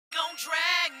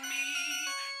drag me.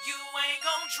 You ain't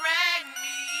gon' drag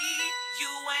me.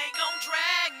 You ain't gon'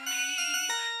 drag me.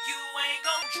 You ain't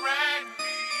gon' drag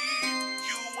me.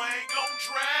 You ain't gon'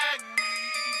 drag me.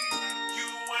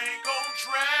 You ain't gon'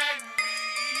 drag me.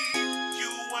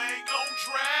 You ain't gon'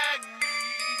 drag me.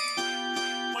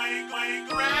 Ain't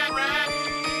drag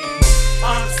me.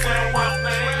 Understand one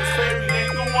thing, this baby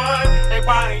ain't the one. Ain't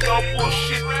buying your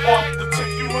bullshit off the tip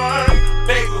you run.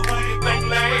 Baby, who you think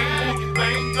lame? Who you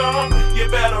think dumb? You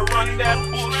better run that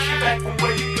bullshit back from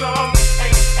where you come.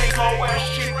 Ain't no ass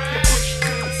shit, you push you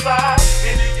to the side.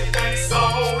 And if you think so,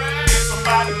 get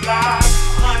somebody live.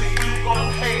 Honey, you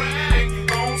gon' hate it and you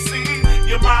gon' see.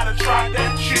 You might have tried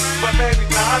that shit, but baby,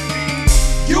 not me.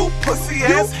 You pussy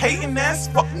ass hating ass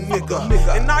fuck nigga.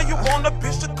 And now you want a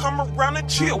bitch to come around and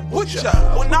chill with ya.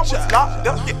 When I was locked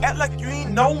up, you act like you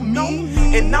ain't know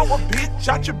me. And now a bitch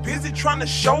out you busy trying to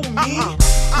show me.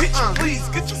 Bitch, please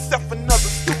get yourself another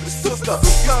stupid sister. You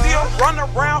still run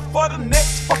around for the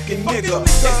next fucking nigga.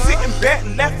 They sitting back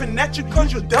laughing at you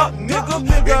cause you duck nigga. And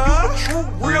you the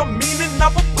true real meaning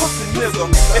of a pussy nigga.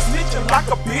 And snitching like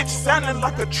a bitch, sounding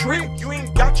like a trick. You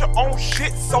ain't got your own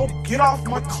shit, so get off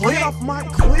my clip.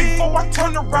 Before I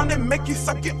turn around and make you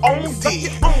suck your own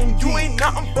dick. You ain't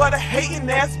nothing but a hating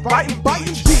ass biting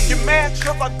bitch. You mad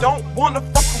cause I don't wanna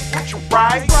fuck with you,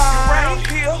 right? You round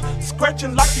here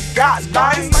scratching like you got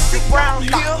lice. You round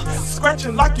here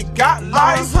scratching like you got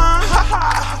lice.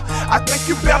 I think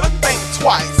you better think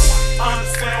twice.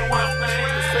 Understand one thing,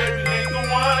 this baby ain't the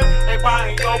one. Ain't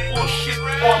buying your bullshit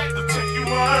off the tip you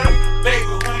run. Baby,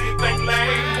 who you think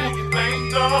lame? Who you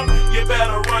think dumb? You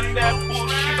better run that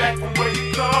bullshit back from where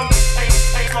you come.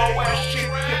 Ain't no ass shit,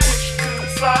 you push you to the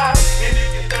side. And if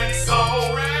you think so,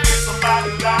 get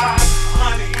somebody live.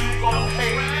 Honey, you gon'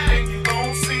 hate it and you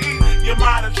gon' see. You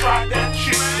might have tried that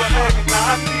shit, but maybe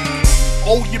not me.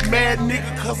 Oh, you mad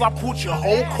nigga cause I put your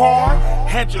whole car?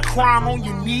 Had you crying on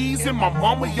your knees in my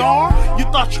mama yard? You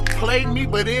thought you played me,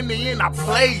 but in the end I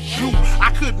played you.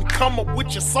 I couldn't come up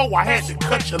with you, so I had to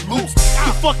cut you loose.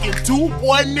 You fucking dude,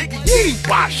 boy, nigga, you ain't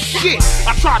buy shit.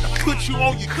 I tried to put you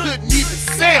on, you couldn't even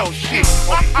sell shit.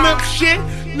 Or flip shit,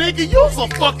 nigga, you's a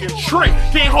fucking trick.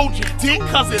 Can't hold your dick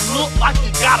cause it look like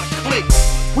you got a click.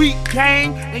 Weak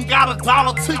gang, ain't got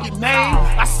 $1 to your name.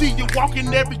 I see you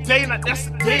walking every day, now that's a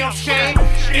damn shame.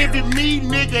 Envy me,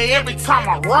 nigga, every time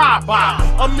I ride by.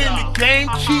 I'm in the game,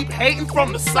 keep hating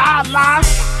from the sidelines.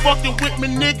 Fucking with me,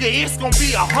 nigga, it's gonna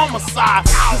be a homicide.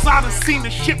 Cause I done seen the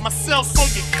shit myself, so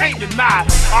you can't deny.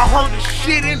 I heard the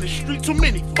shit in the street too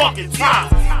many fucking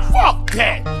times. Fuck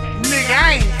that, nigga,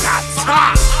 I ain't got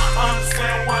time.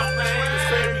 Understand one thing, this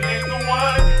baby ain't the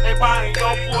one. Ain't buying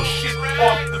your bullshit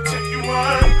off the tip you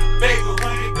run. Baby, who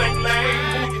you think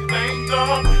lame? Who you think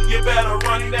dumb? You better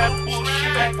run that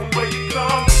bullshit back from where you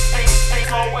come. Ain't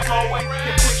no way,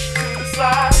 you push you to the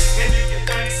side. And if you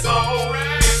think so,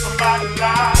 get somebody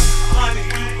live. Honey,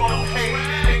 you gon' hate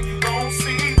it and you gon'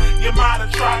 see. You might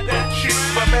have tried that shit,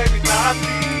 but maybe not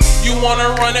me. You wanna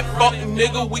run it, fuck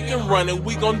nigga, we can run it.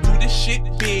 We gon' do this shit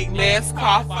big,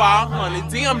 NASCAR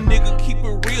 500. Damn nigga, keep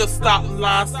it real, stop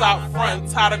lying, stop frontin'.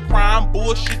 Tired of crime,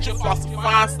 bullshit, your fine,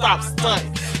 stop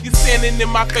stuntin'. You standing in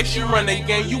my face, you run that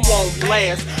game, you won't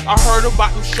blast. I heard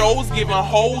about them shows, giving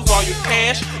hoes all your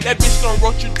cash. That bitch done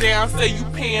wrote you down, say you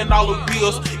paying all the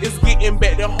bills. It's getting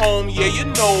back to home, yeah, you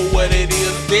know what it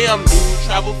is. Damn dude,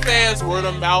 travel fast, word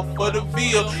of mouth for the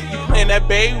veal. You playin' that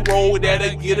bay roll,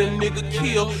 that'll get a nigga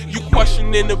killed. You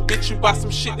questioning the bitch about some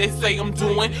shit they say I'm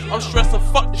doing. I'm stressing,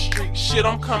 fuck the street shit,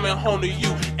 I'm coming home to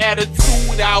you.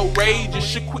 Attitude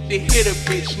outrageous, you quick to hit a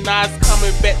bitch. Now it's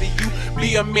coming back to you.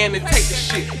 Be a man and take the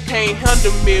shit. Can't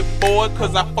handle me, boy,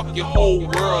 cause I fuck your whole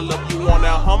world up. You want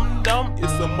that humdum?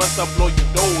 It's a must, I blow your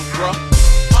doors, bruh.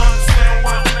 Understand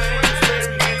one thing, this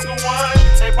baby ain't the one.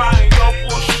 Ain't buying your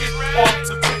bullshit off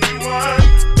the tip you run.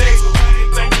 Baby, who you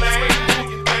think lame? Who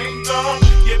you think dumb?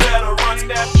 You better run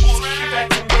that bullshit back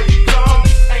from where you come.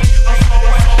 Ain't no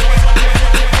way,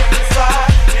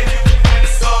 inside. And if you think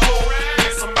so,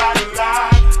 get somebody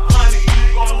live. Honey, you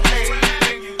gon' hate it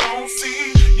and you gon'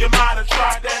 see. You might have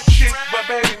tried that shit, but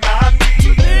baby, not me.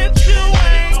 Bitch, you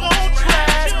ain't gon'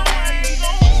 drag me.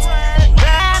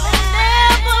 That'll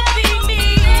never be me.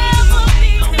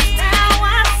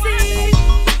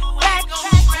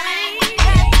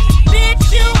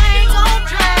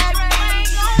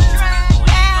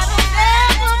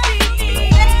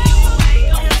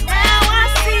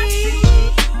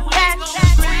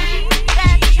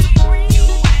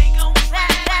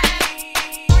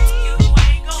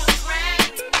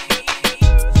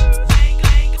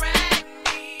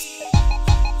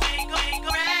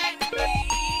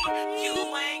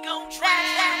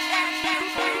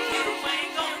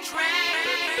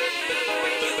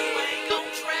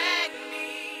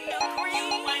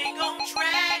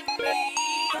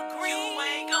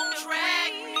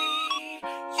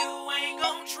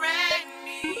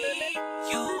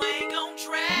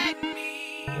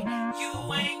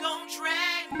 You ain't gonna